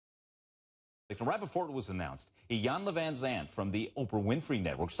Right before it was announced, Iyanla Vanzant from the Oprah Winfrey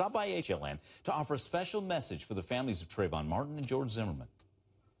Network stopped by HLN to offer a special message for the families of Trayvon Martin and George Zimmerman.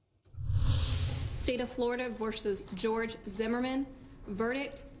 State of Florida versus George Zimmerman.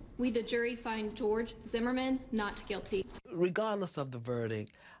 Verdict: we, the jury, find George Zimmerman not guilty. Regardless of the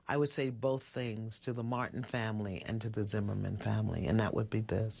verdict, I would say both things to the Martin family and to the Zimmerman family, and that would be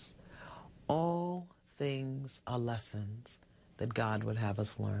this. All things are lessons that God would have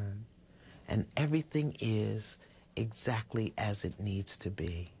us learn, and everything is exactly as it needs to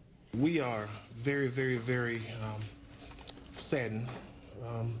be. We are very, very, very saddened,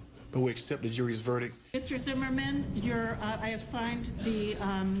 but we accept the jury's verdict. Mr. Zimmerman, I have signed the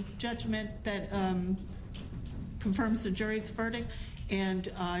judgment that confirms the jury's verdict, and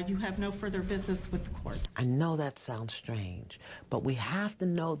you have no further business with the court. I know that sounds strange, but we have to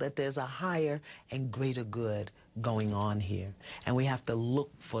know that there's a higher and greater good going on here, and we have to look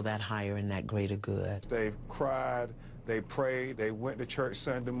for that higher and that greater good. They've cried, they prayed, they went to church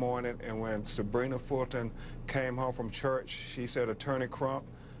Sunday morning, and when Sabrina Fulton came home from church, she said, "Attorney Crump,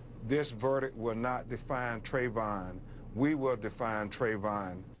 this verdict will not define Trayvon. We will define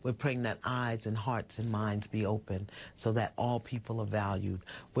Trayvon." We're praying that eyes and hearts and minds be open so that all people are valued.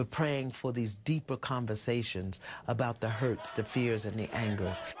 We're praying for these deeper conversations about the hurts, the fears, and the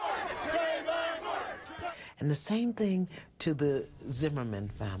angers. And the same thing to the Zimmerman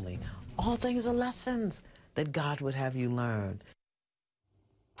family. All things are lessons that God would have you learn.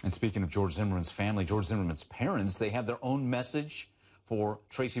 And speaking of George Zimmerman's family, George Zimmerman's parents, they have their own message for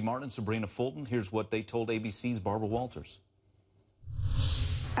Tracy Martin and Sabrina Fulton. Here's what they told ABC's Barbara Walters.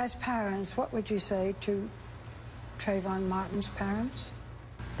 As parents, what would you say to Trayvon Martin's parents?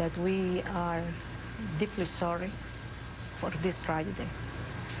 That we are deeply sorry for this tragedy.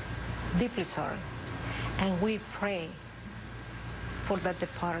 Deeply sorry. And we pray for that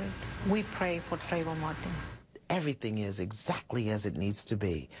departed. We pray for Trayvon Martin. Everything is exactly as it needs to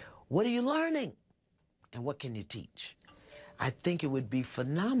be. What are you learning? And what can you teach? I think it would be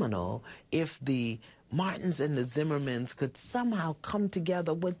phenomenal if the Martins and the Zimmermans could somehow come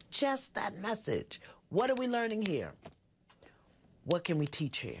together with just that message. What are we learning here? What can we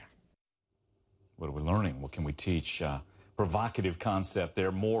teach here? What are we learning? What can we teach? Provocative concept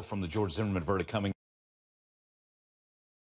there. More from the George Zimmerman verdict coming.